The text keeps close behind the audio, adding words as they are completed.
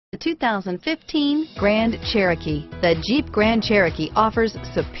The 2015 Grand Cherokee. The Jeep Grand Cherokee offers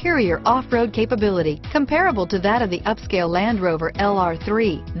superior off-road capability comparable to that of the upscale Land Rover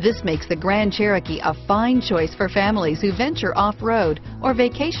LR3. This makes the Grand Cherokee a fine choice for families who venture off-road or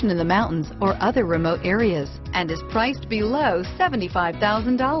vacation in the mountains or other remote areas, and is priced below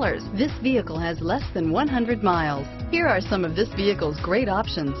 $75,000. This vehicle has less than 100 miles. Here are some of this vehicle's great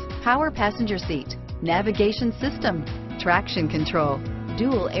options: power passenger seat, navigation system, traction control,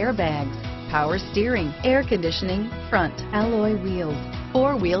 dual airbags, power steering, air conditioning, front alloy wheels,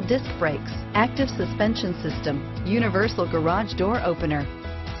 four-wheel disc brakes, active suspension system, universal garage door opener,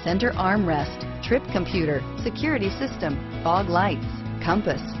 center armrest, trip computer, security system, fog lights,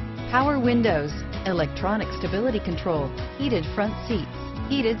 compass, power windows, electronic stability control, heated front seats,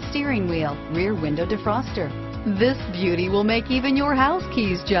 heated steering wheel, rear window defroster. This beauty will make even your house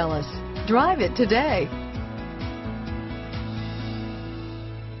keys jealous. Drive it today.